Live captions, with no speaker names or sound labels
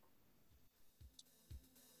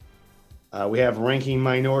We have Ranking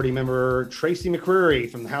Minority Member Tracy McCreery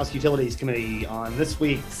from the House Utilities Committee on this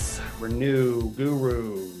week's Renew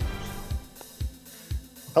Gurus.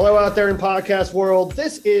 Hello out there in podcast world.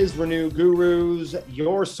 This is Renew Gurus,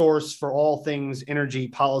 your source for all things energy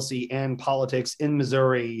policy and politics in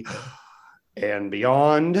Missouri and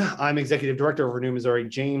beyond. I'm Executive Director of Renew Missouri,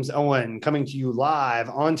 James Owen, coming to you live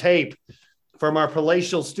on tape from our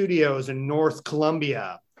palatial studios in North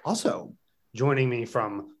Columbia. Also joining me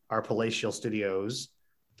from our palatial studios,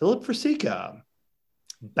 Philip Frasica,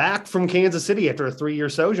 back from Kansas City after a 3-year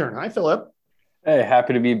sojourn. Hi, Philip. Hey,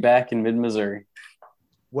 happy to be back in mid-Missouri.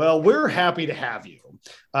 Well, we're happy to have you.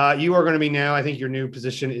 You are going to be now, I think your new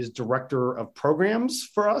position is Director of Programs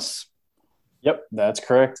for us. Yep, that's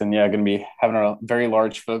correct. And going to be having a very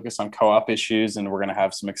large focus on co-op issues, and we're going to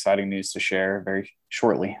have some exciting news to share very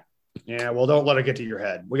shortly. Yeah, well, don't let it get to your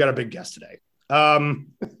head. We got a big guest today.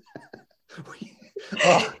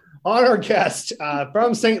 On our guest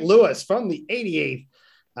from St. Louis, from the 88th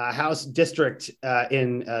House District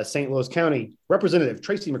in St. Louis County, Representative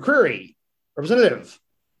Tracy McCreery. Representative,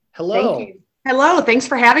 hello. Thank you. Hello, thanks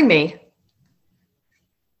for having me.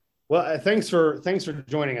 Well, thanks for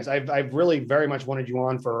joining us. I've really very much wanted you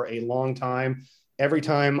on for a long time. Every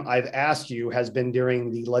time I've asked you has been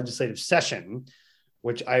during the legislative session,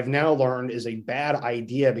 which I've now learned is a bad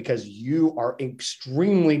idea because you are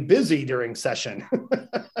extremely busy during session.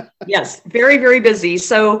 Yes, very, very busy.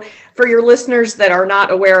 So for your listeners that are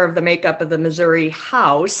not aware of the makeup of the Missouri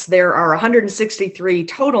House, there are 163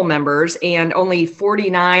 total members, and only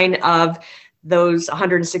 49 of those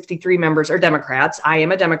 163 members are Democrats. I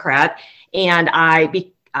am a Democrat, and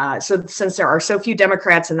so since there are so few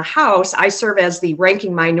Democrats in the House, I serve as the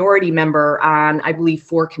ranking minority member on, I believe,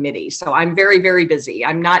 4 committees. So I'm very, very busy.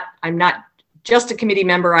 I'm not just a committee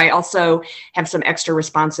member. I also have some extra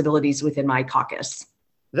responsibilities within my caucus.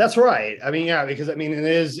 That's right. I mean, yeah, because it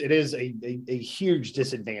is a huge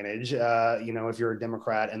disadvantage, if you're a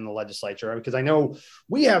Democrat in the legislature, because I know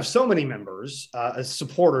we have so many members as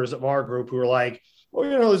supporters of our group who are like, well,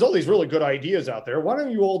 there's all these really good ideas out there. Why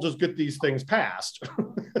don't you all just get these things passed?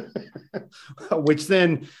 Which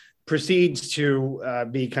then proceeds to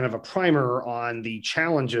be kind of a primer on the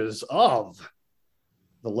challenges of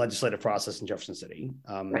the legislative process in Jefferson City,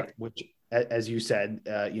 right. Which, as you said,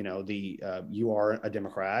 you are a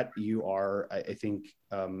Democrat. You are, I think,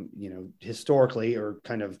 historically, or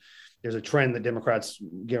kind of, there's a trend that Democrats,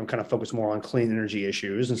 kind of focus more on clean energy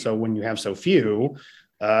issues. And so when you have so few,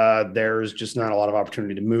 there's just not a lot of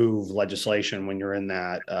opportunity to move legislation when you're in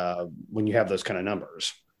that, when you have those kind of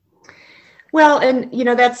numbers. Well, and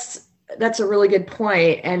that's a really good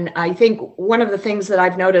point. And I think one of the things that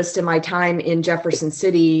I've noticed in my time in Jefferson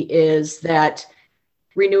City is that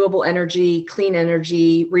renewable energy, clean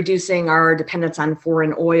energy, reducing our dependence on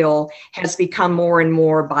foreign oil has become more and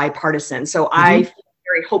more bipartisan. So I feel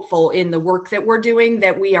very hopeful in the work that we're doing,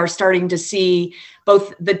 that we are starting to see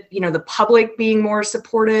both the public being more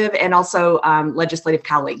supportive and also legislative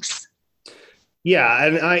colleagues. Yeah,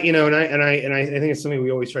 and I think it's something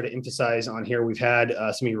we always try to emphasize on here. We've had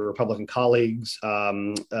some of your Republican colleagues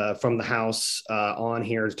from the House on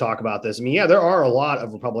here to talk about this. I mean, yeah, there are a lot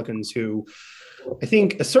of Republicans who I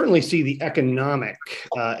think certainly see the economic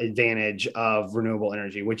advantage of renewable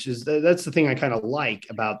energy, which is that's the thing I kind of like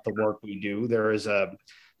about the work we do. There's an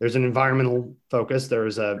environmental focus,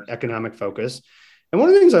 there's an economic focus. And one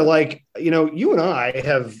of the things I like, you and I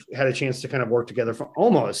have had a chance to kind of work together for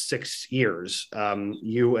almost 6 years,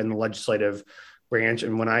 you and the legislative branch.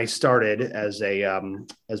 And when I started as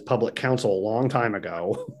public counsel a long time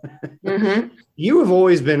ago, you have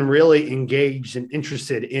always been really engaged and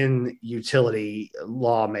interested in utility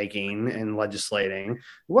lawmaking and legislating.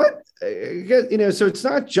 So it's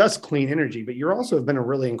not just clean energy, but you're also have been a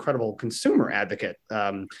really incredible consumer advocate.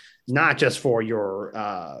 Not just for your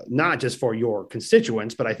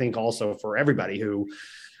constituents, but I think also for everybody who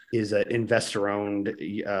is an investor-owned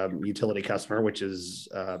utility customer, which is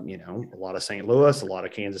a lot of St. Louis, a lot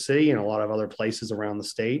of Kansas City, and a lot of other places around the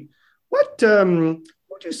state. What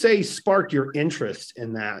would you say sparked your interest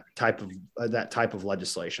in that type of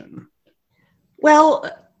legislation? Well,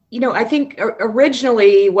 I think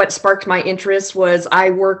originally what sparked my interest was I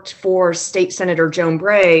worked for State Senator Joan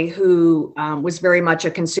Bray, who was very much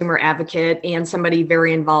a consumer advocate and somebody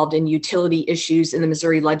very involved in utility issues in the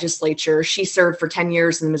Missouri legislature. She served for 10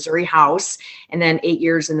 years in the Missouri House and then 8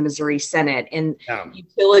 years in the Missouri Senate. And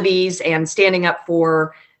utilities and standing up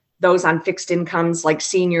for those on fixed incomes like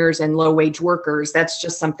seniors and low wage workers. That's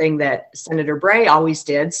just something that Senator Bray always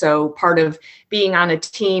did. So part of being on a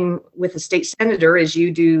team with a state senator is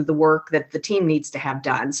you do the work that the team needs to have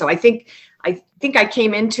done. So I think I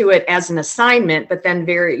came into it as an assignment, but then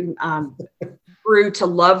very grew to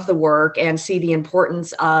love the work and see the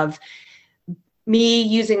importance of me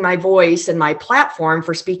using my voice and my platform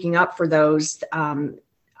for speaking up for those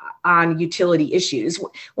on utility issues.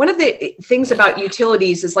 One of the things about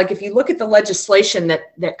utilities is, like, if you look at the legislation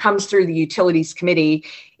that comes through the Utilities Committee,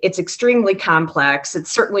 it's extremely complex.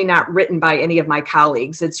 It's certainly not written by any of my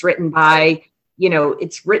colleagues. It's written by,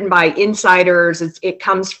 it's written by insiders. It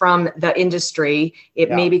comes from the industry.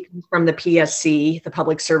 It maybe comes from the PSC, the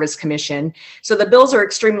Public Service Commission. So the bills are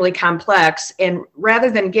extremely complex. And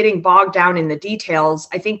rather than getting bogged down in the details,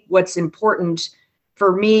 I think what's important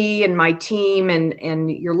for me and my team and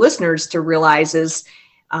your listeners to realize is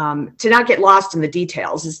to not get lost in the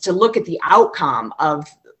details, is to look at the outcome of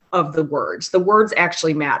the words. The words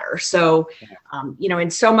actually matter. So,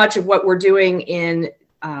 and so much of what we're doing in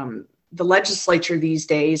the legislature these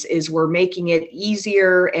days is we're making it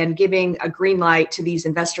easier and giving a green light to these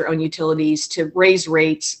investor-owned utilities to raise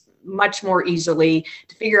rates much more easily,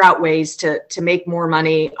 to figure out ways to make more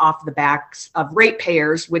money off the backs of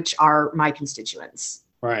ratepayers, which are my constituents.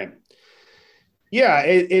 Right. Yeah,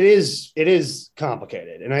 it is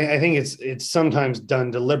complicated. And I think it's sometimes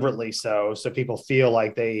done deliberately so people feel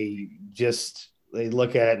like they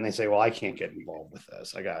look at it and they say, well, I can't get involved with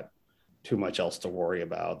this. I got too much else to worry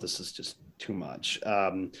about. This is just too much.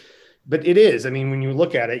 But it is, I mean, when you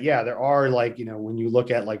look at it, there are, like, when you look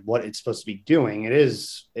at like what it's supposed to be doing,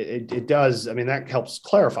 it does. I mean, that helps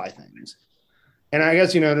clarify things. And I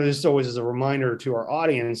guess, just always as a reminder to our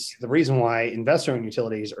audience, the reason why investor-owned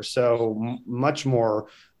utilities are so much more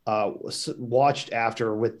watched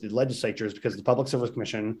after with the legislature is because the Public Service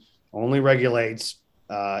Commission only regulates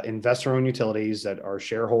investor-owned utilities that are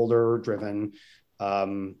shareholder driven.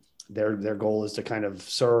 Their goal is to kind of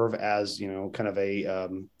serve as, kind of a,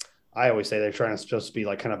 I always say they're supposed to be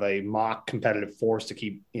like kind of a mock competitive force to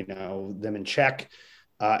keep, them in check.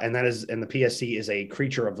 And the PSC is a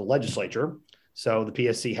creature of the legislature. So the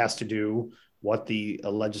PSC has to do what the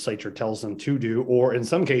legislature tells them to do, or in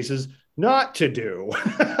some cases not to do,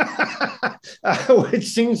 which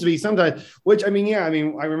seems to be sometimes, I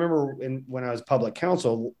remember when I was public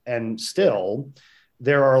counsel, and still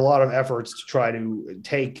there are a lot of efforts to try to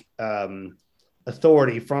take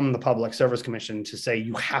authority from the Public Service Commission to say,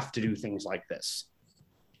 you have to do things like this.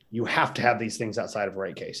 You have to have these things outside of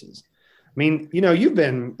rate cases. I mean, you've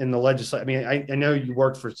been in the legislature. I mean, I know you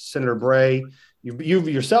worked for Senator Bray. You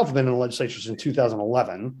yourself have been in the legislature since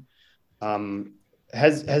 2011. Have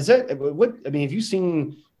you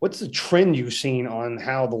seen, what's the trend you've seen on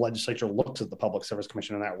how the legislature looks at the Public Service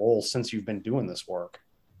Commission in that role since you've been doing this work?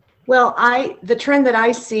 Well, the trend that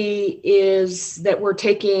I see is that we're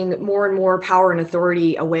taking more and more power and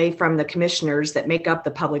authority away from the commissioners that make up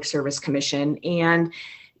the Public Service Commission. And,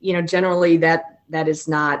 generally that is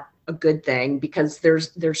not a good thing, because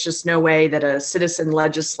there's just no way that a citizen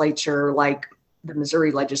legislature like the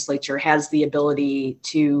Missouri legislature has the ability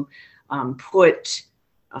to put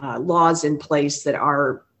laws in place that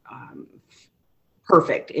are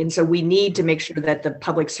perfect. And so we need to make sure that the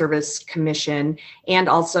Public Service Commission and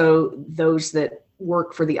also those that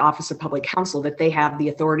work for the Office of Public Counsel, that they have the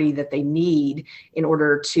authority that they need in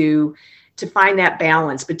order to find that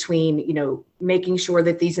balance between, making sure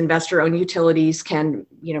that these investor-owned utilities can,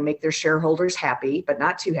 make their shareholders happy, but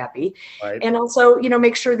not too happy. Right. And also,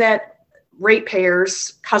 make sure that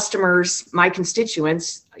ratepayers, customers, my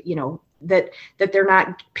constituents, that they're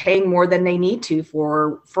not paying more than they need to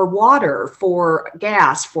for water, for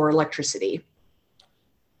gas, for electricity.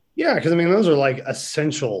 Yeah, because those are like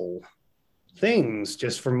essential things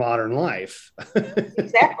just for modern life.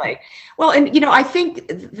 Exactly. Well, and I think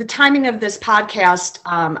the timing of this podcast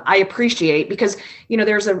I appreciate, because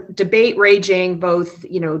there's a debate raging both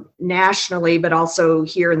nationally, but also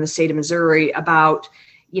here in the state of Missouri about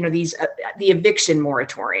these the eviction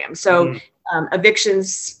moratorium. So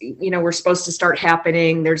evictions, were supposed to start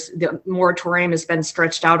happening. The moratorium has been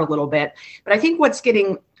stretched out a little bit, but I think what's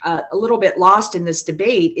getting a little bit lost in this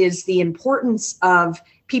debate is the importance of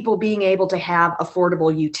people being able to have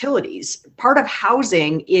affordable utilities. Part of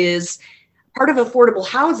affordable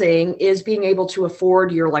housing is being able to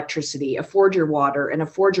afford your electricity, afford your water, and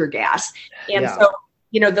afford your gas. And so,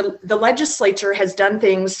 the legislature has done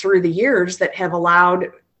things through the years that have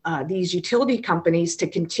allowed these utility companies to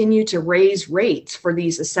continue to raise rates for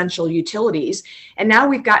these essential utilities. And now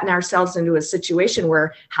we've gotten ourselves into a situation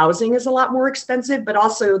where housing is a lot more expensive, but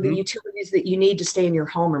also the utilities that you need to stay in your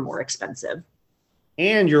home are more expensive.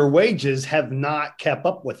 And your wages have not kept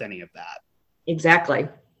up with any of that. Exactly.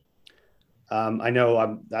 I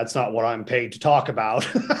know that's not what I'm paid to talk about,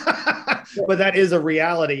 but that is a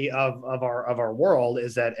reality of our world,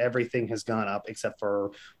 is that everything has gone up except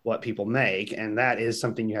for what people make. And that is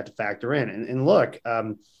something you have to factor in. And look,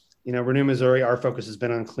 Renew Missouri, our focus has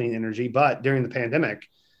been on clean energy, but during the pandemic,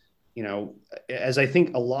 as I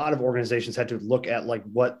think a lot of organizations had to look at like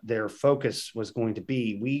what their focus was going to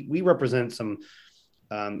be, we represent some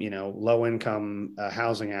low income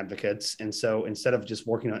housing advocates. And so instead of just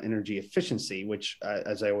working on energy efficiency, which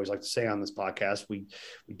as I always like to say on this podcast, we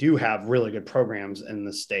do have really good programs in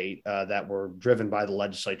the state that were driven by the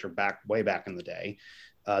legislature way back in the day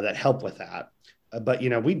that help with that. But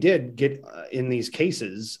we did get in these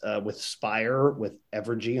cases with Spire, with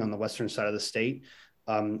Evergy on the western side of the state,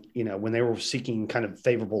 when they were seeking kind of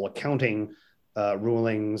favorable accounting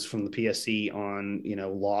rulings from the PSC on,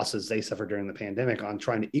 losses they suffered during the pandemic, on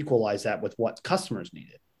trying to equalize that with what customers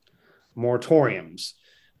needed, moratoriums,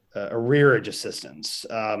 arrearage assistance.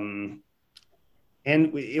 And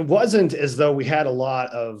it wasn't as though we had a lot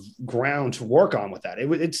of ground to work on with that.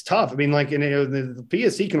 It's tough. I mean, the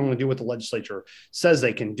PSC can only do what the legislature says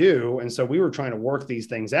they can do. And so we were trying to work these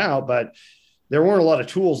things out, but there weren't a lot of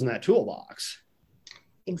tools in that toolbox.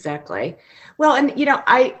 Exactly. Well, and,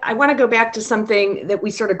 I want to go back to something that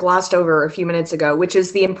we sort of glossed over a few minutes ago, which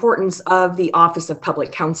is the importance of the Office of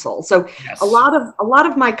Public Counsel. So yes. a lot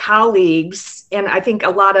of my colleagues, and I think a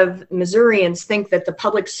lot of Missourians, think that the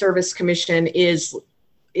Public Service Commission is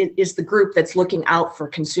the group that's looking out for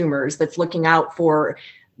consumers, that's looking out for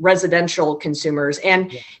residential consumers.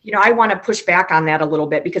 And, I want to push back on that a little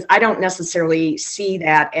bit, because I don't necessarily see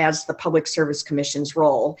that as the Public Service Commission's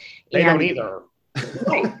role. They don't either.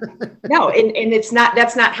 Right. No, and that's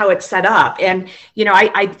not how it's set up. And,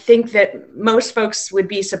 I think that most folks would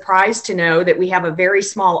be surprised to know that we have a very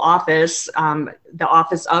small office, the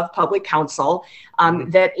Office of Public Counsel,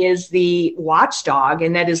 that is the watchdog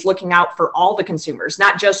and that is looking out for all the consumers,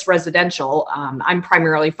 not just residential. I'm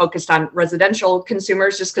primarily focused on residential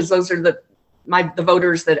consumers just because those are the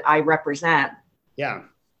voters that I represent. Yeah.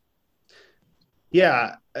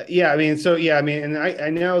 Yeah. Yeah. I mean, and I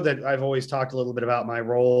know that I've always talked a little bit about my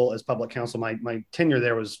role as public counsel. My tenure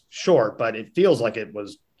there was short, but it feels like I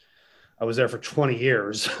was there for 20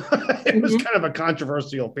 years. It was kind of a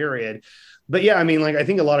controversial period, but yeah, I mean, I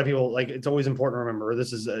think a lot of people, it's always important to remember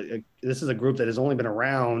this is a group that has only been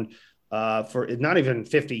around for not even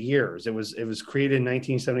 50 years. It was created in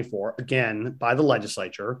 1974, again, by the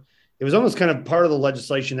legislature. It was almost kind of part of the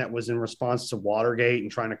legislation that was in response to Watergate and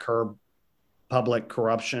trying to curb public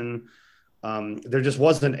corruption. There just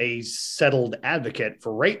wasn't a settled advocate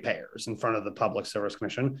for ratepayers in front of the Public Service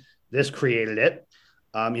Commission. This created it.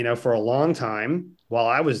 For a long time, while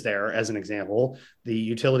I was there, as an example, the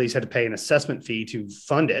utilities had to pay an assessment fee to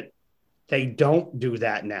fund it. They don't do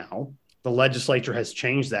that now. The legislature has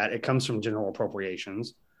changed that. It comes from general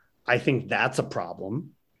appropriations. I think that's a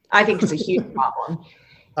problem. I think it's a huge problem.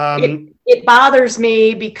 It bothers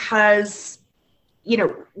me because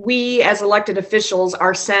we as elected officials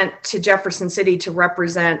are sent to Jefferson City to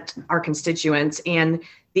represent our constituents, and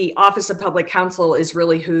the Office of Public Counsel is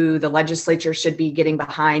really who the legislature should be getting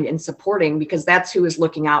behind and supporting, because that's who is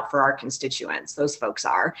looking out for our constituents. Those folks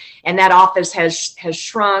are, and that office has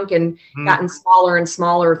shrunk and gotten smaller and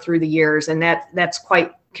smaller through the years, and that's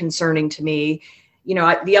quite concerning to me.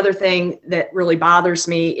 The other thing that really bothers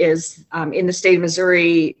me is in the state of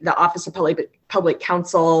Missouri, the Office of Public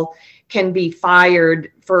Counsel can be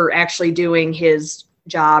fired for actually doing his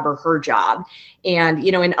job or her job. And,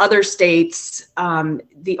 in other states,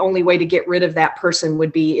 the only way to get rid of that person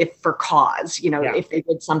would be if for cause, if they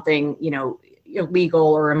did something, illegal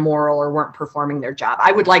or immoral or weren't performing their job.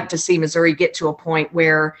 I would like to see Missouri get to a point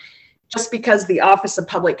where just because the Office of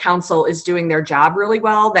Public Counsel is doing their job really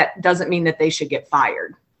well, that doesn't mean that they should get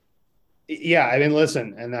fired. Yeah, I mean,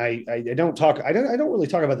 listen, and I don't really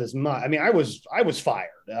talk about this much. I mean, I was fired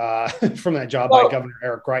from that job by Governor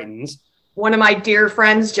Eric Greitens. One of my dear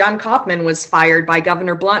friends, John Kaufman, was fired by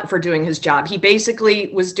Governor Blunt for doing his job. He basically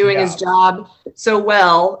was doing his job so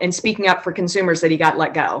well and speaking up for consumers that he got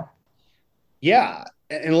let go. Yeah.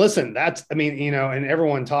 And listen, and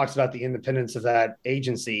everyone talks about the independence of that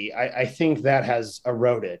agency. I think that has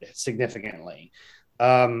eroded significantly.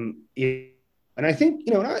 And I think,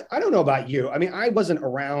 I don't know about you. I mean, I wasn't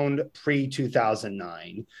around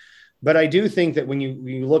pre-2009, But I do think that when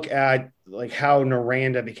you look at like how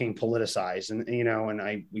Noranda became politicized,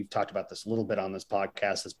 and we've talked about this a little bit on this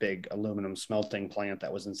podcast, this big aluminum smelting plant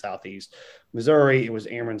that was in Southeast Missouri. It was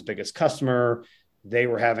Ameren's biggest customer. They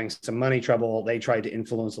were having some money trouble. They tried to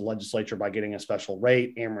influence the legislature by getting a special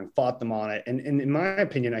rate. Ameren fought them on it. And in my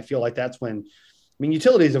opinion, I feel like that's when,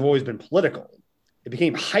 utilities have always been political. It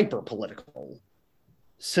became hyper political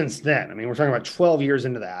since then. We're talking about 12 years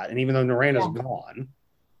into that. And even though Noranda's gone,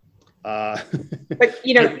 but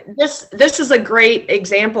this is a great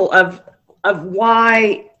example of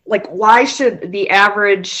why should the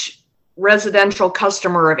average residential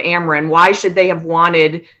customer of Ameren, why should they have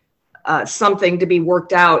wanted something to be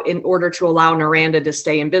worked out in order to allow Noranda to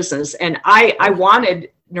stay in business? And I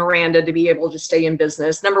wanted Noranda to be able to stay in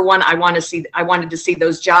business. Number one, I wanted to see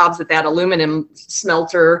those jobs at that aluminum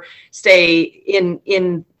smelter stay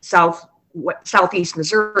in Southeast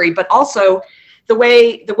Missouri, but also the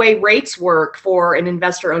way rates work for an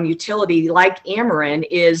investor-owned utility like Ameren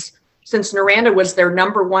is, since Noranda was their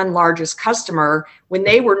number one largest customer, when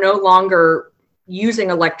they were no longer using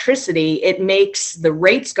electricity, it makes the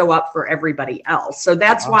rates go up for everybody else. So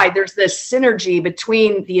that's why there's this synergy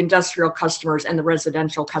between the industrial customers and the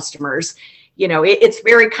residential customers. It's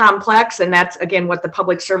very complex, and that's again what the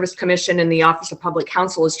Public Service Commission and the Office of Public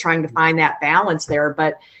Counsel is trying to find that balance there.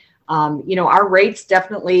 But our rates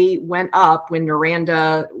definitely went up when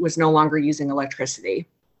Noranda was no longer using electricity.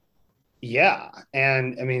 Yeah.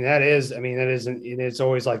 And it's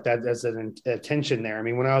always like that. There's a tension there.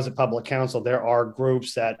 When I was at public counsel, there are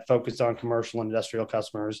groups that focused on commercial and industrial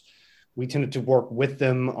customers. We tended to work with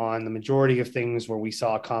them on the majority of things where we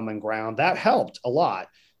saw common ground. That helped a lot.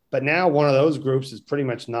 But now one of those groups is pretty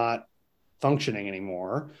much not functioning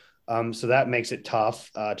anymore. So that makes it tough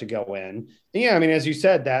to go in. And yeah, as you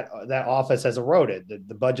said, that office has eroded.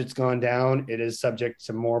 The budget's gone down. It is subject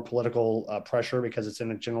to more political pressure because it's in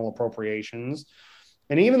the general appropriations.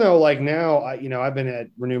 And even though now, I've been at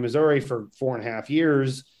Renew Missouri for 4.5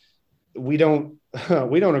 years, we don't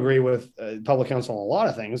agree with public counsel on a lot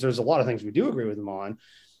of things. There's a lot of things we do agree with them on.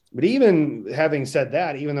 But even having said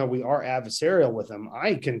that, even though we are adversarial with them,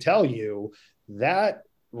 I can tell you that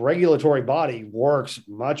regulatory body works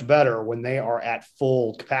much better when they are at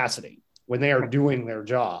full capacity, when they are doing their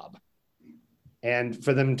job. And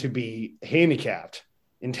for them to be handicapped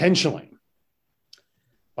intentionally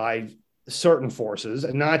by certain forces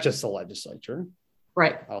and not just the legislature.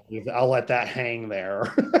 Right. I'll let that hang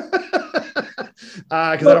there because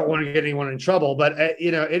I don't want to get anyone in trouble, but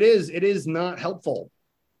it is not helpful.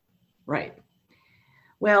 Right.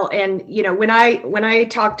 Well, and when I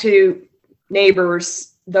talk to neighbors,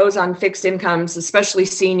 those on fixed incomes, especially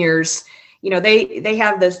seniors, they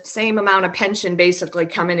have the same amount of pension basically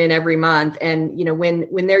coming in every month. And,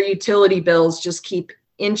 when their utility bills just keep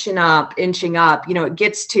inching up, it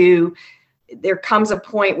gets to, there comes a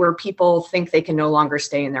point where people think they can no longer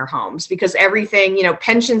stay in their homes because everything,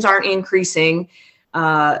 pensions aren't increasing,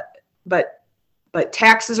 but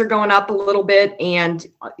taxes are going up a little bit and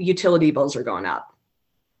utility bills are going up.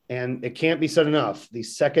 And it can't be said enough. The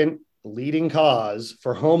second leading cause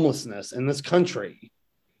for homelessness in this country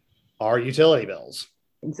are utility bills.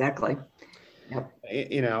 Exactly. Yep.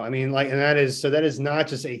 And that is not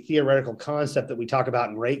just a theoretical concept that we talk about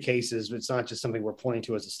in rate cases. But it's not just something we're pointing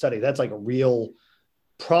to as a study. That's like a real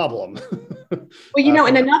problem. Well,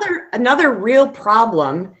 and another real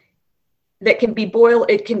problem that can be boiled,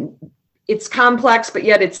 it's complex, but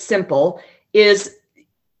yet it's simple, is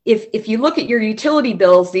if you look at your utility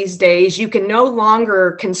bills these days, you can no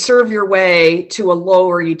longer conserve your way to a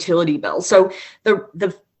lower utility bill. So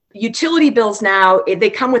the utility bills now, they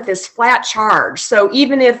come with this flat charge. So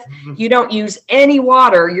even if you don't use any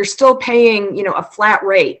water, you're still paying, a flat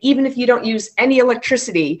rate. Even if you don't use any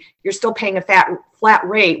electricity, you're still paying a flat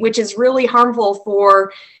rate, which is really harmful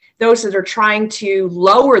for those that are trying to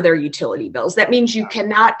lower their utility bills. That means you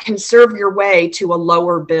cannot conserve your way to a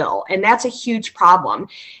lower bill. And that's a huge problem.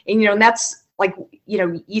 And, that's like,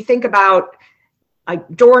 you think about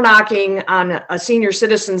door knocking on a senior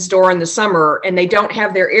citizen's door in the summer and they don't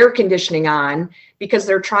have their air conditioning on because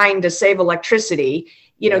they're trying to save electricity.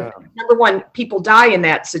 Number one, people die in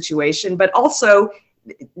that situation, but also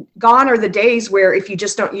gone are the days where if you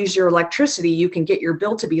just don't use your electricity, you can get your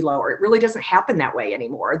bill to be lower. It really doesn't happen that way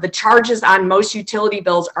anymore. The charges on most utility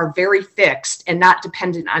bills are very fixed and not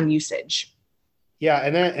dependent on usage. Yeah,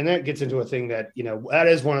 and that gets into a thing that, that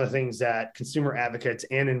is one of the things that consumer advocates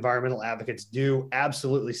and environmental advocates do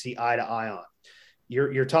absolutely see eye to eye on.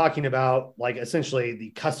 You're talking about like essentially the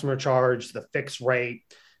customer charge, the fixed rate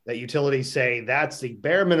that utilities say that's the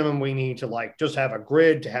bare minimum we need to just have a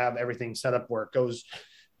grid to have everything set up where it goes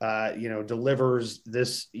delivers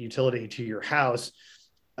this utility to your house,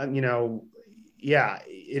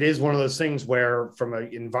 it is one of those things where, from an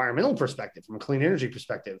environmental perspective, from a clean energy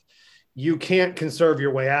perspective, you can't conserve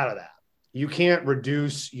your way out of that. You can't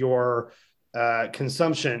reduce your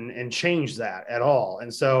consumption and change that at all.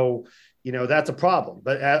 And so, that's a problem.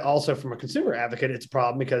 But also from a consumer advocate, it's a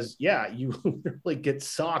problem because, you really get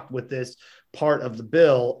socked with this part of the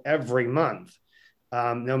bill every month,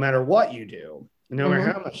 no matter what you do, no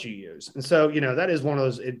matter how much you use. And so, that is one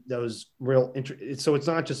of those real so it's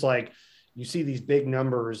not just like you see these big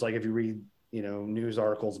numbers, like if you read, news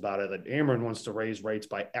articles about it, that Ameren wants to raise rates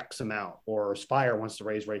by X amount, or Spire wants to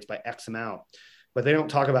raise rates by X amount, but they don't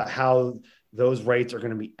talk about how those rates are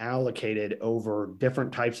going to be allocated over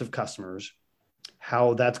different types of customers,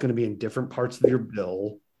 how that's going to be in different parts of your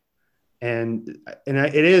bill. And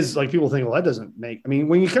it is like, people think, well, that doesn't make,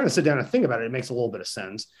 when you kind of sit down and think about it, it makes a little bit of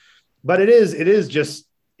sense, but it's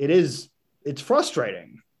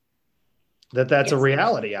frustrating that's a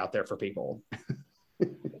reality out there for people.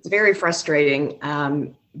 It's very frustrating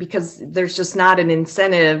because there's just not an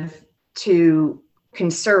incentive to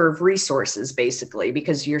conserve resources, basically,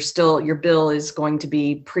 because your bill is going to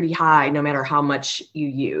be pretty high no matter how much you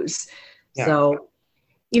use. Yeah. So,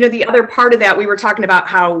 the other part of that, we were talking about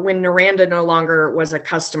how when Noranda no longer was a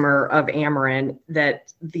customer of Ameren,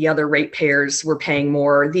 that the other ratepayers were paying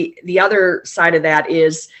more. The other side of that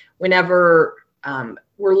is whenever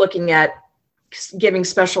we're looking at giving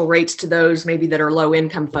special rates to those maybe that are low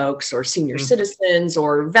income folks or senior citizens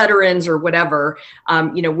or veterans or whatever,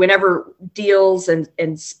 whenever deals and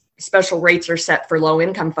special rates are set for low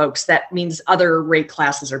income folks, that means other rate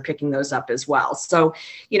classes are picking those up as well. So,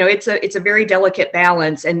 it's a very delicate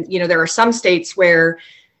balance. And, there are some states where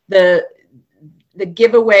the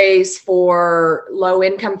giveaways for low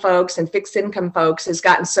income folks and fixed income folks has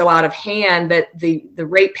gotten so out of hand that the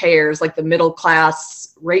ratepayers, like the middle class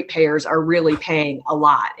ratepayers, are really paying a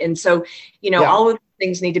lot. And so, all of these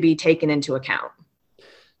things need to be taken into account.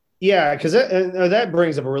 Yeah, because that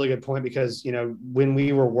brings up a really good point, because, when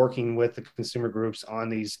we were working with the consumer groups on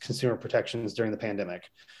these consumer protections during the pandemic,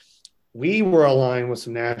 we were aligned with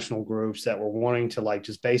some national groups that were wanting to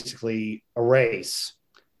just basically erase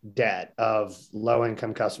debt of low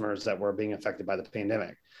income customers that were being affected by the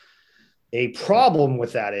pandemic. A problem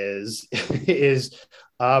with that is the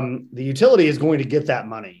utility is going to get that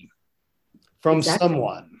money from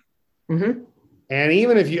someone. Mm-hmm. And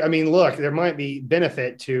even if look, there might be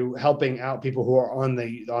benefit to helping out people who are on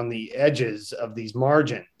the edges of these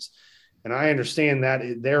margins. And I understand that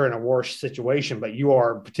they're in a worse situation, but you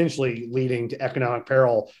are potentially leading to economic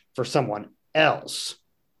peril for someone else.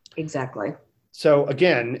 Exactly. So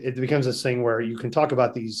again, it becomes this thing where you can talk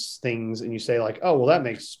about these things and you say oh, well, that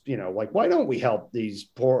makes, why don't we help these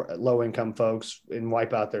poor low income folks and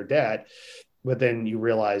wipe out their debt? But then you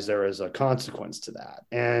realize there is a consequence to that.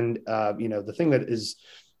 And, the thing that is,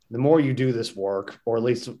 the more you do this work, or at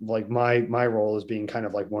least my role is being kind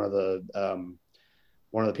of like one of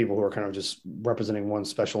the people who are kind of just representing one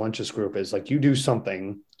special interest group, is you do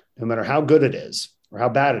something, no matter how good it is or how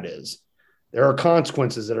bad it is, there are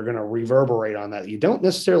consequences that are going to reverberate on that you don't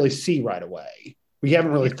necessarily see right away. We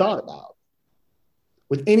haven't really thought about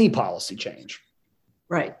with any policy change.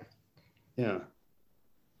 Right. Yeah.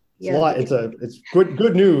 It's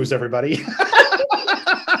good news, everybody.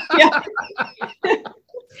 Yeah.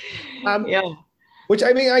 Yeah. Which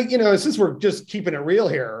since we're just keeping it real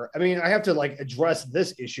here, I have to address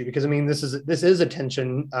this issue, because this is a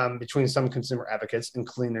tension between some consumer advocates and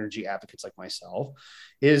clean energy advocates like myself,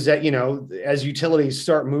 is that as utilities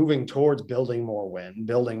start moving towards building more wind,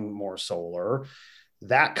 building more solar,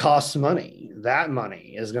 that costs money. That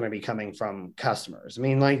money is going to be coming from customers.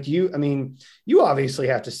 You obviously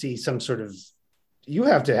have to see you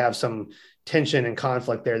have to have some tension and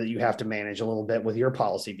conflict there that you have to manage a little bit with your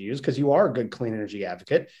policy views, because you are a good clean energy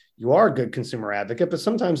advocate, you are a good consumer advocate, but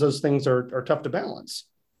sometimes those things are tough to balance.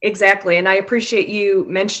 Exactly. And I appreciate you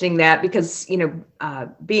mentioning that, because,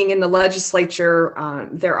 being in the legislature,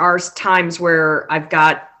 there are times where I've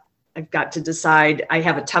got to decide. I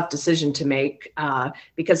have a tough decision to make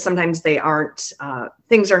because sometimes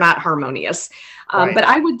things are not harmonious. Right. But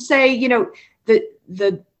I would say,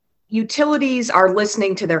 the utilities are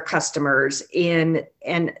listening to their customers, and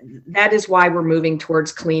that is why we're moving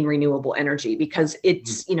towards clean renewable energy, because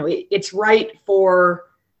it's, it's right for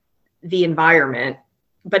the environment,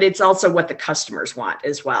 but it's also what the customers want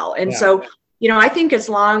as well. And so, I think as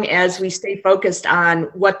long as we stay focused on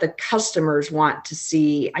what the customers want to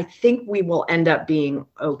see, I think we will end up being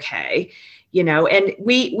okay. And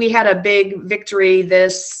we had a big victory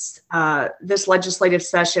this legislative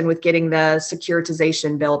session with getting the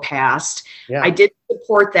securitization bill passed. Yeah. I did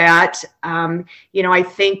support that. I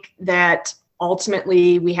think that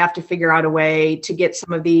ultimately we have to figure out a way to get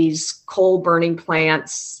some of these coal burning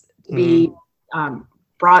plants to be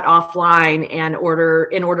brought offline in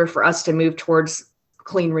order for us to move towards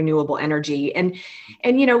clean renewable energy. And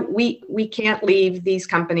we can't leave these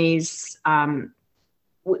companies.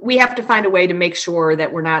 We have to find a way to make sure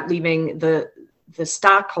that we're not leaving the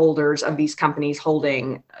stockholders of these companies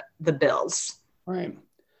holding the bills. Right.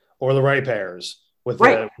 Or the ratepayers with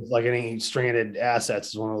like any stranded assets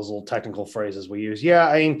is one of those little technical phrases we use. Yeah.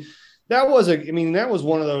 I mean, that was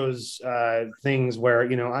one of those things where,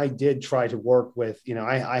 I did try to work with,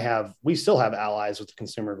 we still have allies with the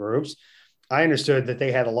consumer groups. I understood that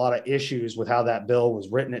they had a lot of issues with how that bill was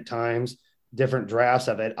written at times, different drafts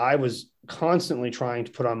of it. I was constantly trying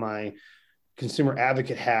to put on my consumer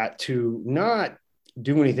advocate hat to not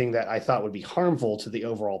do anything that I thought would be harmful to the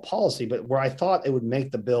overall policy, but where I thought it would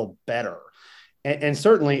make the bill better. And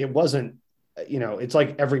certainly it wasn't, it's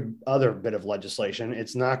like every other bit of legislation.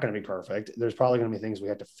 It's not going to be perfect. There's probably going to be things we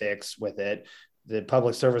have to fix with it. The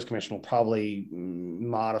Public Service Commission will probably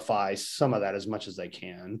modify some of that as much as they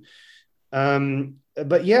can.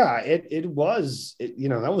 But yeah, that was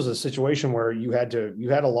a situation where you had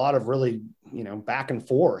a lot of really, back and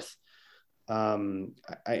forth.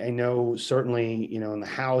 I know certainly, in the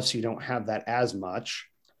House, you don't have that as much.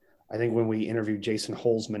 I think when we interviewed Jason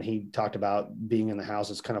Holzman, he talked about being in the House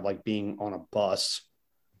as kind of like being on a bus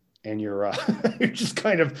and you're just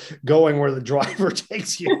kind of going where the driver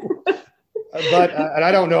takes you. But and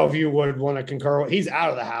I don't know if you would want to concur. He's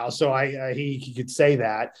out of the House, so he could say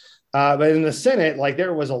that. But in the Senate, like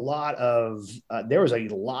there was a lot of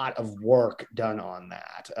work done on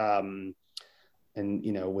that. And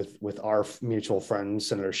with our mutual friend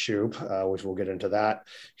Senator Shoup, which we'll get into that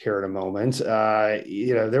here in a moment,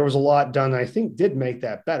 there was a lot done that I think did make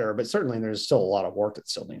that better, but certainly there's still a lot of work that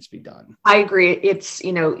still needs to be done. I agree. It's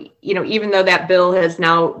even though that bill has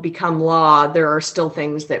now become law, there are still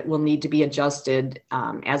things that will need to be adjusted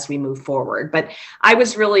as we move forward. But I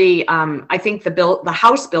was really, I think the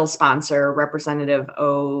House bill sponsor, Representative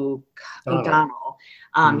O'Donnell.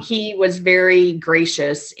 He was very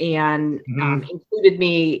gracious and included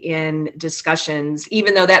me in discussions,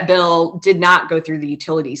 even though that bill did not go through the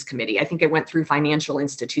Utilities Committee. I think it went through financial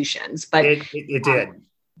institutions, but it did.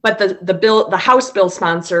 But the House bill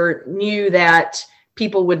sponsor knew that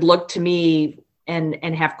people would look to me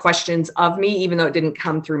and have questions of me, even though it didn't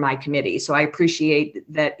come through my committee. So I appreciate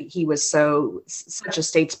that he was such a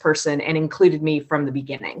statesperson and included me from the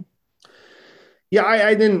beginning. Yeah,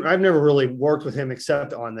 I've never really worked with him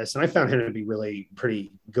except on this. And I found him to be really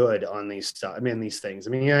pretty good on these stuff. These things.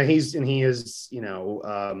 Yeah, he's a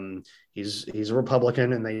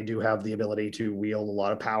Republican and they do have the ability to wield a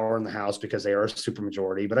lot of power in the House because they are a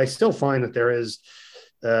supermajority. But I still find that there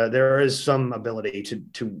is some ability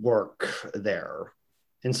to work there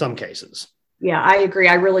in some cases. Yeah, I agree.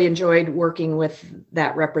 I really enjoyed working with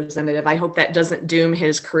that representative. I hope that doesn't doom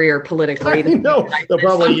his career politically. No, they'll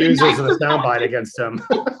probably use this as a soundbite against him.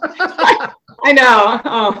 I know.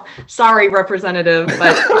 Oh, sorry, Representative,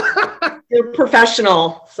 but you're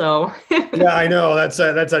professional. So yeah, I know that's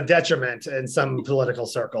a detriment in some political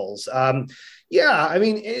circles. Yeah,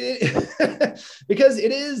 because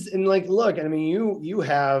it is, and like, look, you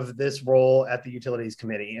have this role at the Utilities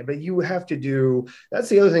Committee, but you have to do, that's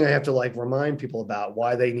the other thing I have to remind people about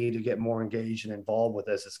why they need to get more engaged and involved with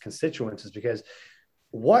this as constituents is because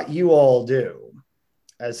what you all do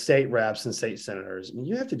as state reps and state senators,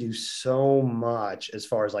 you have to do so much as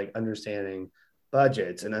far as understanding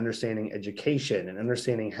budgets and understanding education and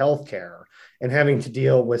understanding healthcare and having to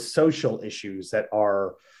deal with social issues that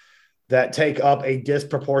take up a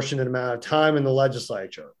disproportionate amount of time in the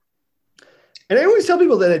legislature. And I always tell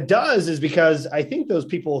people that it does is because I think those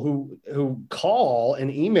people who call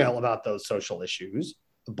and email about those social issues,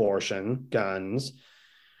 abortion, guns,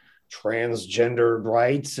 transgender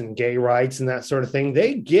rights and gay rights and that sort of thing,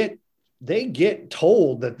 they get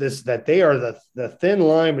told that they are the thin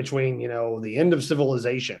line between, the end of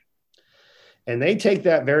civilization. And they take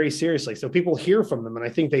that very seriously. So people hear from them. And I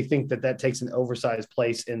think they think that takes an oversized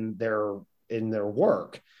place in their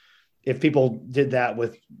work. If people did that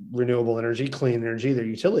with renewable energy, clean energy, their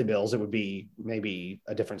utility bills, it would be maybe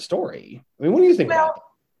a different story. What do you think about that?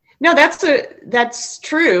 No, that's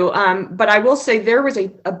true. But I will say there was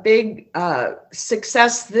a big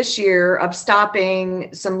success this year of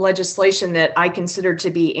stopping some legislation that I consider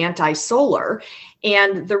to be anti-solar.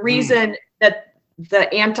 And the reason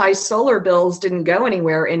the anti-solar bills didn't go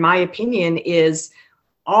anywhere, in my opinion, is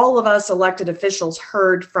all of us elected officials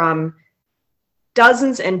heard from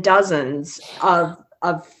dozens and dozens of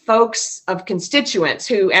folks, of constituents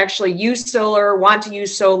who actually use solar, want to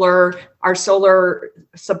use solar, are solar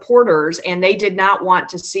supporters, and they did not want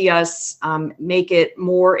to see us make it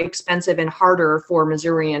more expensive and harder for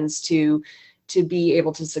Missourians to be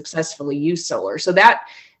able to successfully use solar. So that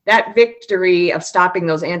victory of stopping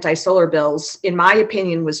those anti-solar bills, in my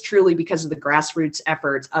opinion, was truly because of the grassroots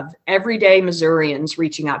efforts of everyday Missourians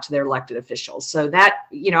reaching out to their elected officials. So that,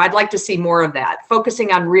 I'd like to see more of that,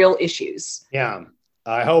 focusing on real issues. Yeah.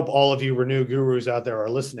 I hope all of you Renew gurus out there are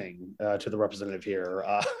listening to the representative here.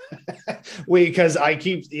 Because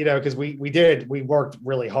we worked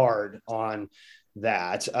really hard on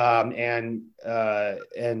that.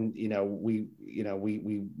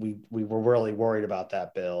 We were really worried about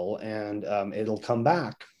that bill, and it'll come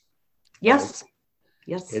back. Yes.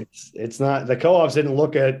 Yes. It's not, the co-ops didn't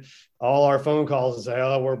look at all our phone calls and say,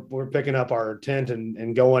 oh, we're picking up our tent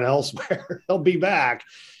and going elsewhere. They'll be back.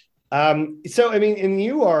 So, I mean, and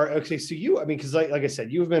you are, okay. So because like I said,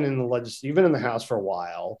 you've been in you've been in the House for a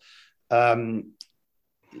while. Have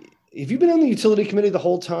you been on the Utility Committee the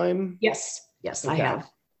whole time? Yes, okay. I have.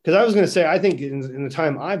 Because I was going to say, I think in the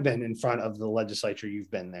time I've been in front of the legislature, you've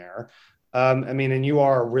been there. And you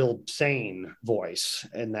are a real sane voice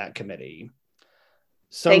in that committee.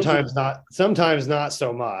 Sometimes not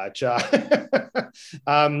so much, because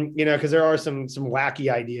there are some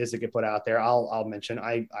wacky ideas that get put out there. I'll mention,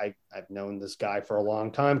 I've known this guy for a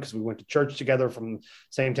long time because we went to church together from the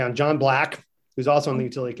same town. John Black, who's also on the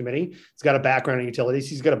Utility Committee. He's got a background in utilities.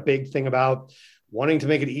 He's got a big thing about wanting to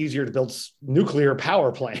make it easier to build nuclear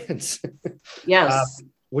power plants. Yes.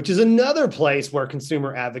 Which is another place where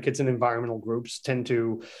consumer advocates and environmental groups tend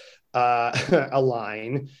to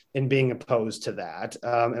align in being opposed to that.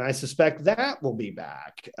 And I suspect that will be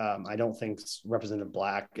back. I don't think Representative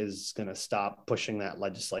Black is going to stop pushing that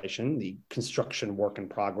legislation, the construction work in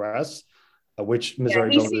progress, which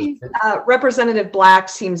Missouri voters. Representative Black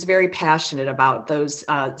seems very passionate about those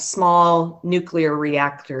small nuclear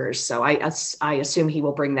reactors. So I assume he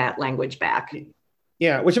will bring that language back.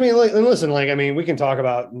 Yeah, which we can talk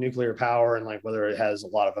about nuclear power and whether it has a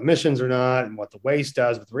lot of emissions or not and what the waste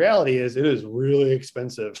does, but the reality is it is really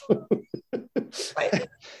expensive. Right.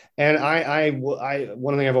 And I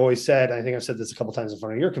one thing I've always said, and I think I've said this a couple of times in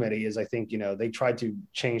front of your committee, is I think, they tried to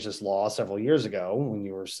change this law several years ago when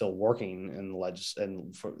you were still working in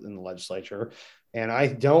the legislature. And I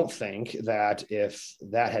don't think that if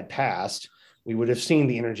that had passed, we would have seen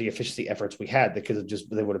the energy efficiency efforts we had, because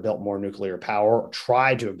they would have built more nuclear power, or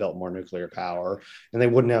tried to have built more nuclear power, and they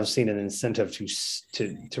wouldn't have seen an incentive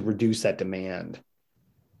to reduce that demand.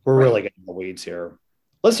 We're really getting in the weeds here.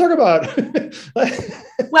 Let's talk about.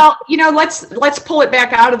 Well, let's pull it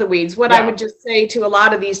back out of the weeds. What I would just say to a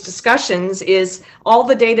lot of these discussions is all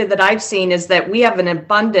the data that I've seen is that we have an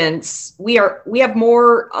abundance. We have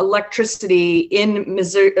more electricity in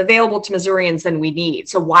Missouri available to Missourians than we need.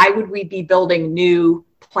 So why would we be building new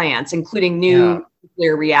plants, including new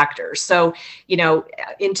nuclear reactors? So,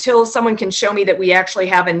 until someone can show me that we actually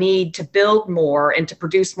have a need to build more and to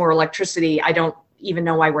produce more electricity, I don't even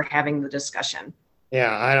know why we're having the discussion.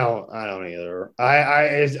 Yeah, I don't either.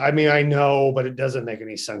 I know, but it doesn't make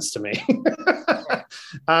any sense to me.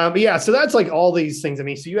 But yeah, so that's all these things.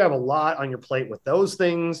 So you have a lot on your plate with those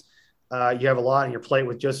things. You have a lot on your plate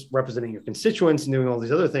with just representing your constituents and doing all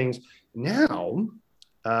these other things. Now,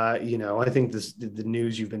 I think the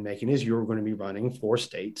news you've been making is you're going to be running for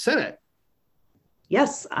state Senate.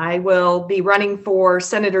 Yes, I will be running for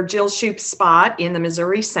Senator Jill Shoup's spot in the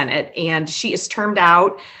Missouri Senate, and she is termed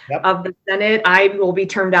out of the Senate. I will be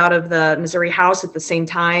termed out of the Missouri House at the same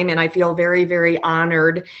time, and I feel very, very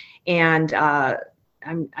honored, and I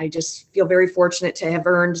just feel very fortunate to have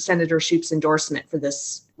earned Senator Shoup's endorsement for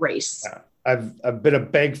this race. Yeah. I've been a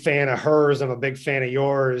big fan of hers. I'm a big fan of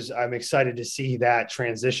yours. I'm excited to see that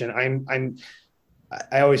transition.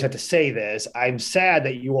 I always have to say this. I'm sad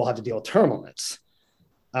that you will have to deal with term limits.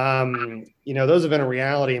 Those have been a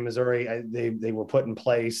reality in Missouri. They were put in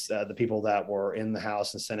place. The people that were in the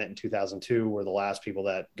House and Senate in 2002 were the last people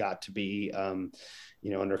that got to be,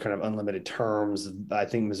 under kind of unlimited terms. I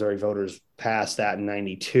think Missouri voters passed that in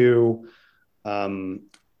 92. I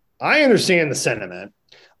understand the sentiment.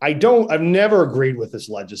 I've never agreed with this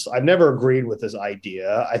I've never agreed with this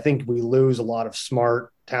idea. I think we lose a lot of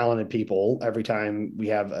smart, talented people every time we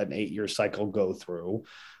have an 8-year cycle go through.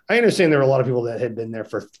 I understand there are a lot of people that had been there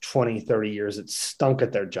for 20, 30 years that stunk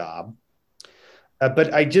at their job.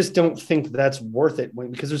 But I just don't think that's worth it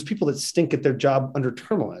because there's people that stink at their job under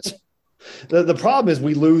term limits. The problem is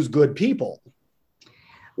we lose good people.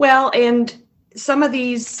 Well, and some of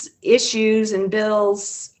these issues and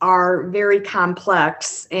bills are very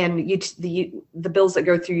complex, and the bills that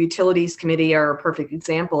go through Utilities Committee are a perfect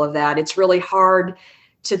example of that. It's really hard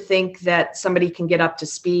to think that somebody can get up to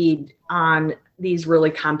speed on these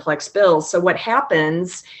really complex bills. So what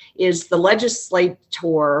happens is the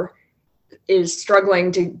legislator is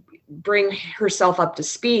struggling to bring herself up to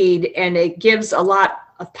speed, and it gives a lot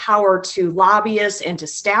of power to lobbyists and to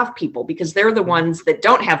staff people because they're the ones that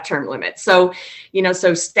don't have term limits. So,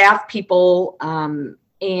 so staff people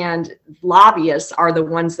and lobbyists are the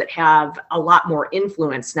ones that have a lot more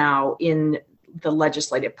influence now in the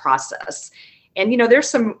legislative process. And, there's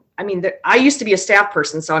some, I used to be a staff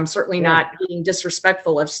person, so I'm certainly not being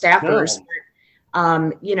disrespectful of staffers.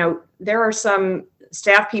 No. But, there are some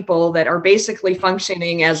staff people that are basically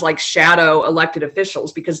functioning as like shadow elected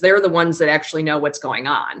officials because they're the ones that actually know what's going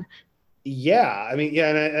on. Yeah, and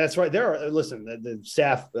that's right. The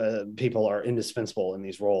staff people are indispensable in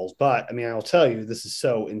these roles. But I'll tell you, this is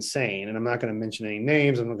so insane, and I'm not going to mention any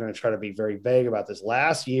names. I'm going to try to be very vague about this.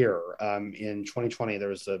 Last year, in 2020,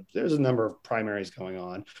 there's a number of primaries going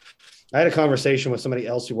on. I had a conversation with somebody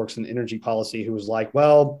else who works in energy policy who was like,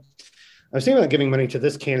 well, I was thinking about giving money to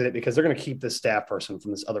this candidate because they're going to keep this staff person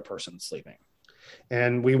from this other person sleeping.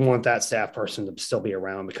 And we want that staff person to still be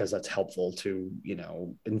around because that's helpful to,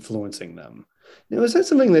 influencing them. Now, is that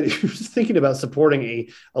something that you're thinking about supporting a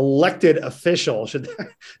elected official?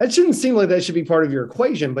 That shouldn't seem like that should be part of your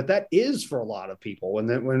equation, but that is for a lot of people when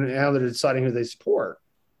how they're deciding who they support.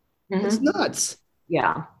 Mm-hmm. It's nuts.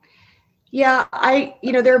 Yeah. Yeah,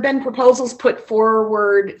 there have been proposals put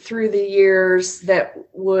forward through the years that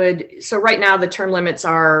so right now the term limits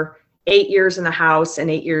are 8 years in the House and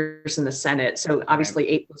 8 years in the Senate. So obviously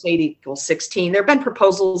 8 plus 8 equals 16. There have been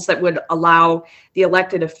proposals that would allow the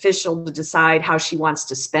elected official to decide how she wants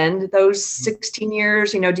to spend those 16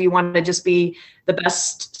 years. Do you want to just be the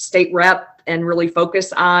best state rep and really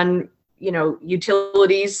focus on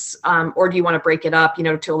utilities, or do you want to break it up,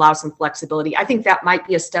 to allow some flexibility? I think that might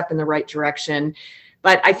be a step in the right direction,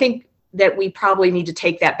 but I think that we probably need to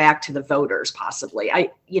take that back to the voters, possibly.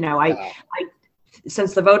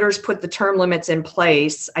 Since the voters put the term limits in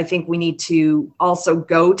place, I think we need to also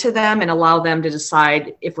go to them and allow them to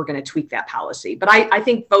decide if we're going to tweak that policy. But I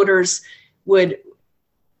think voters would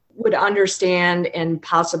understand and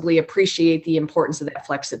possibly appreciate the importance of that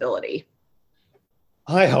flexibility.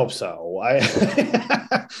 I hope so.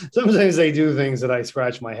 Sometimes they do things that I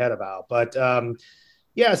scratch my head about, but so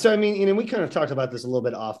we kind of talked about this a little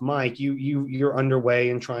bit off mic. You're underway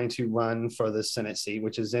in trying to run for the Senate seat,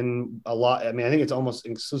 which is in a lot. I think it's almost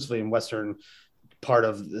exclusively in western part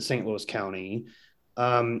of the St. Louis County.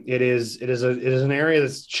 It is an area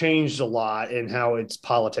that's changed a lot in how its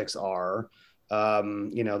politics are.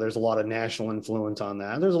 There's a lot of national influence on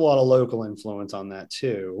that. There's a lot of local influence on that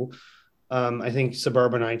too. I think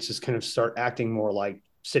suburbanites just kind of start acting more like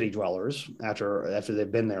city dwellers after they've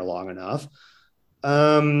been there long enough.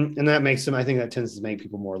 And that makes them, I think that tends to make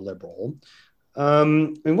people more liberal.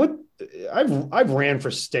 I've ran for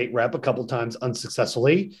state rep a couple of times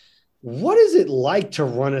unsuccessfully. What is it like to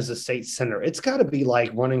run as a state senator? It's got to be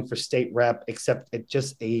like running for state rep, except at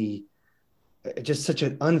just such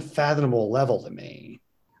an unfathomable level to me.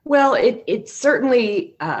 Well, it's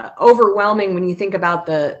certainly overwhelming when you think about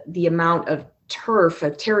the amount of turf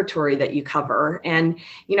of territory that you cover. And,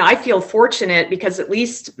 I feel fortunate because at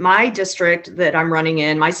least my district that I'm running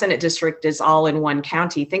in, my Senate district is all in one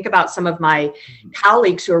county. Think about some of my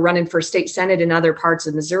colleagues who are running for state Senate in other parts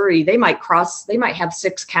of Missouri. They might have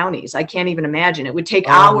 6 counties. I can't even imagine. It would take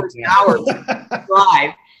hours and hours to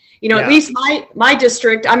drive. At least my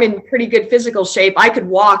district, I'm in pretty good physical shape. I could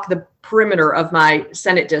walk the perimeter of my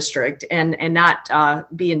Senate district and not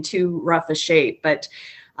be in too rough a shape. But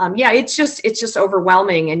it's just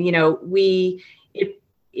overwhelming. And,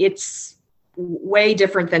 it's way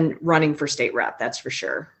different than running for state rep. That's for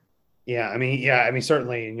sure. Yeah.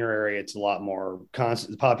 Certainly in your area, it's a lot more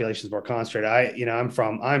the population is more concentrated. I'm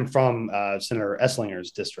from Senator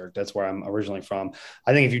Esslinger's district. That's where I'm originally from.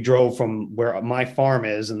 I think if you drove from where my farm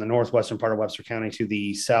is in the northwestern part of Webster County to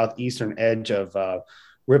the southeastern edge of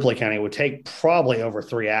Ripley County, it would take probably over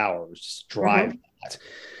 3 hours to drive. Mm-hmm.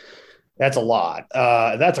 That's a lot.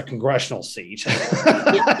 That's a congressional seat.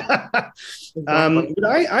 But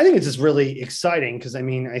I think it's just really exciting because I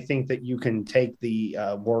think that you can take the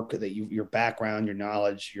work that your background, your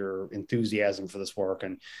knowledge, your enthusiasm for this work,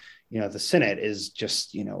 and the Senate is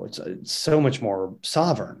just it's so much more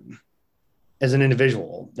sovereign as an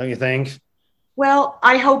individual, don't you think? Well,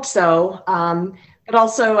 I hope so. but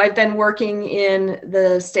also I've been working in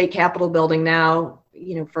the state capitol building now,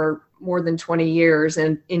 for more than 20 years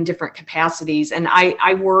and in different capacities. And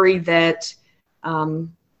I worry that I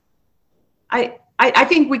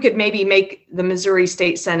think we could maybe make the Missouri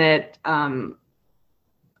State Senate,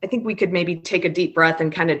 I think we could maybe take a deep breath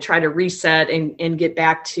and kind of try to reset and get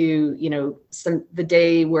back to, the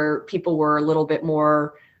day where people were a little bit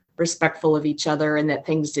more respectful of each other and that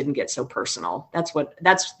things didn't get so personal. That's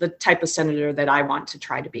the type of senator that I want to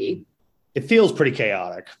try to be. It feels pretty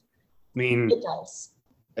chaotic. I mean, it does.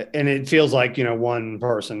 And it feels like, one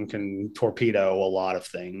person can torpedo a lot of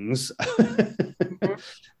things.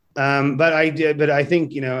 But I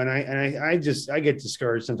think, and I get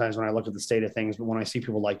discouraged sometimes when I look at the state of things, but when I see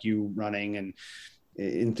people like you running and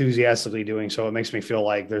enthusiastically doing so, it makes me feel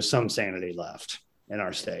like there's some sanity left in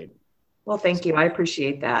our state. Well, thank you. I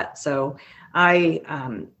appreciate that. So my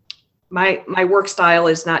work style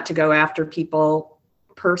is not to go after people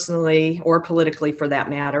personally or politically for that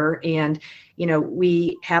matter. And,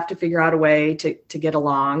 we have to figure out a way to get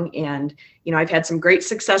along. And, I've had some great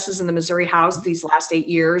successes in the Missouri House these last 8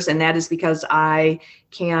 years. And that is because I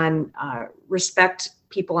can respect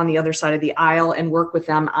people on the other side of the aisle and work with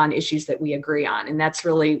them on issues that we agree on. And that's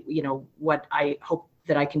really, what I hope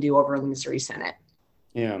that I can do over in the Missouri Senate.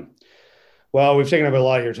 Yeah. Well, we've taken up a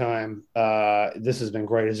lot of your time. This has been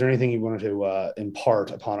great. Is there anything you wanted to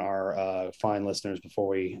impart upon our fine listeners before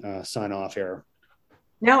we sign off here?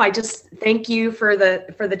 No, I just thank you for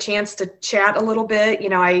the chance to chat a little bit.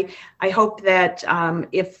 I hope that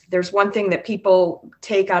if there's one thing that people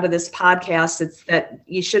take out of this podcast, it's that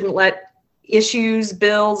you shouldn't let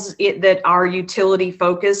bills that are utility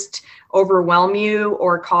focused overwhelm you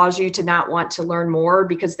or cause you to not want to learn more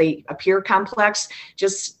because they appear complex.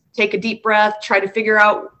 Just take a deep breath, try to figure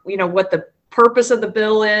out, what the purpose of the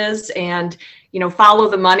bill is and, follow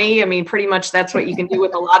the money. I mean, pretty much that's what you can do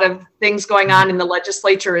with a lot of things going on in the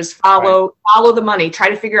legislature is follow the money, try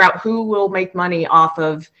to figure out who will make money off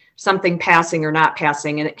of something passing or not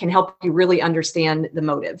passing. And it can help you really understand the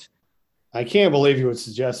motive. I can't believe you would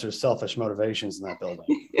suggest there's selfish motivations in that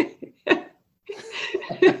building.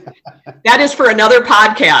 That is for another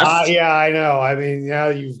podcast. Yeah, I know. I mean, now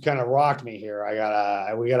you've kind of rocked me here.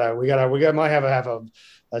 We might have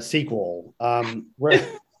a sequel.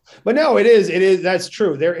 But no, it is. That's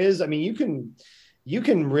true. There is. I mean, you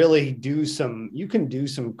can really do some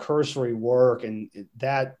cursory work, and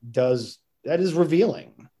that is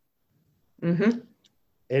revealing. Mm-hmm.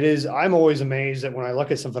 It is. I'm always amazed that when I look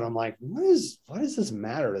at something, I'm like, what does this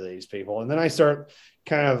matter to these people? And then I start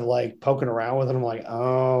kind of like poking around with it. I'm like,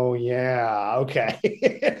 oh yeah,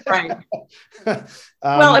 okay. Right.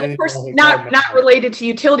 Well, of course, not related to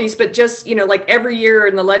utilities, but just, like every year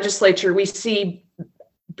in the legislature, we see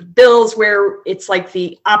bills where it's like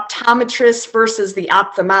the optometrist versus the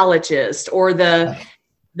ophthalmologist or the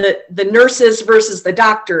nurses versus the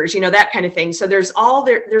doctors, that kind of thing. So there's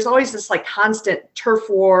always this like constant turf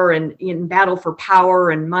war and in battle for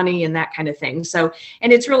power and money and that kind of thing. So,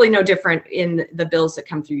 and it's really no different in the bills that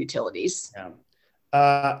come through utilities. Yeah.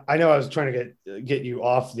 I know I was trying to get you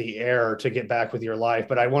off the air to get back with your life,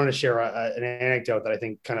 but I wanted to share an anecdote that I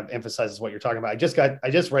think kind of emphasizes what you're talking about. I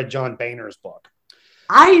just read John Boehner's book.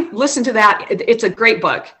 I listened to that. It's a great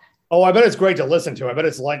book. Oh, I bet it's great to listen to. I bet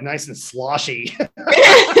it's like nice and sloshy.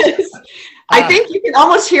 I think you can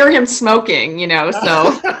almost hear him smoking,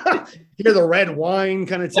 so. Hear the red wine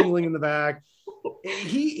kind of tingling in the back.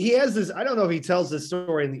 He has this, I don't know if he tells this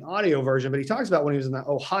story in the audio version, but he talks about when he was in the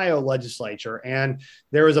Ohio legislature and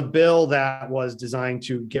there was a bill that was designed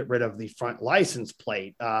to get rid of the front license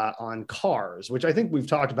plate on cars, which I think we've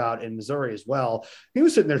talked about in Missouri as well. He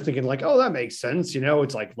was sitting there thinking like, oh, that makes sense.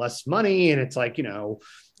 It's like less money and it's like,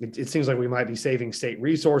 it seems like we might be saving state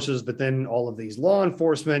resources, but then all of these law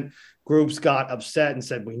enforcement groups got upset and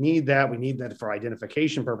said, we need that for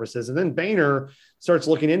identification purposes. And then Boehner starts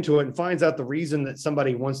looking into it and finds out the reason that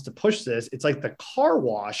somebody wants to push this. It's like the car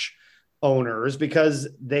wash owners, because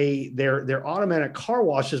their automatic car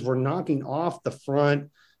washes were knocking off the front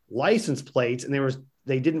license plates and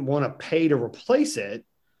they didn't want to pay to replace it.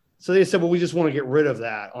 So they said, well, we just want to get rid of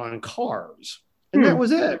that on cars. And that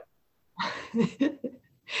was it.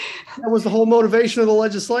 That was the whole motivation of the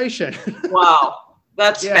legislation. Wow.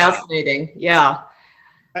 That's fascinating. Yeah.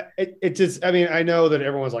 It just, I mean, I know that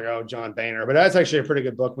everyone's like, oh, John Boehner, but that's actually a pretty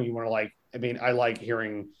good book when you want to I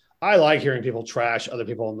like hearing people trash other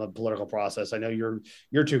people in the political process. I know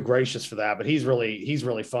you're too gracious for that, but he's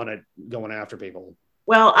really fun at going after people.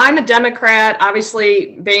 Well, I'm a Democrat.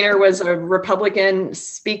 Obviously, Boehner was a Republican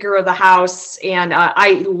Speaker of the House, and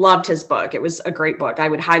I loved his book. It was a great book. I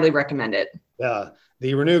would highly recommend it.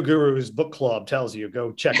 The Renew Gurus book club tells you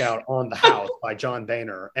go check out On the House by John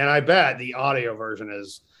Boehner. And I bet the audio version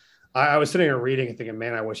is, I was sitting here reading and thinking,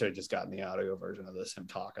 man, I wish I had just gotten the audio version of this, him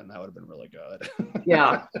talking. That would have been really good.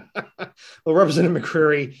 Yeah. Well, Representative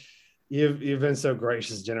McCreery, you've been so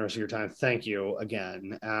gracious, generous with your time. Thank you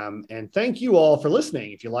again. And thank you all for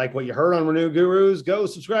listening. If you like what you heard on Renew Gurus, go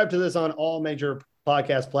subscribe to this on all major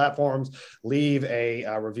podcast platforms. Leave a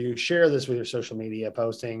review. Share this with your social media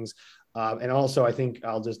postings. And also, I think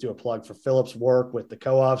I'll just do a plug for Philip's work with the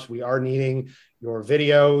co-ops. We are needing your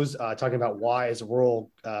videos talking about why, as a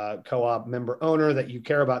rural co-op member owner, that you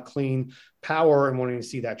care about clean power and wanting to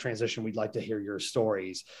see that transition. We'd like to hear your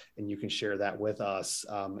stories, and you can share that with us.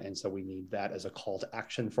 And so we need that as a call to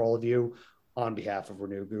action for all of you. On behalf of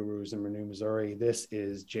Renew Gurus and Renew Missouri, this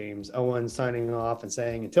is James Owen signing off and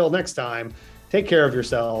saying, until next time, take care of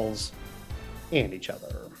yourselves and each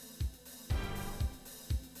other.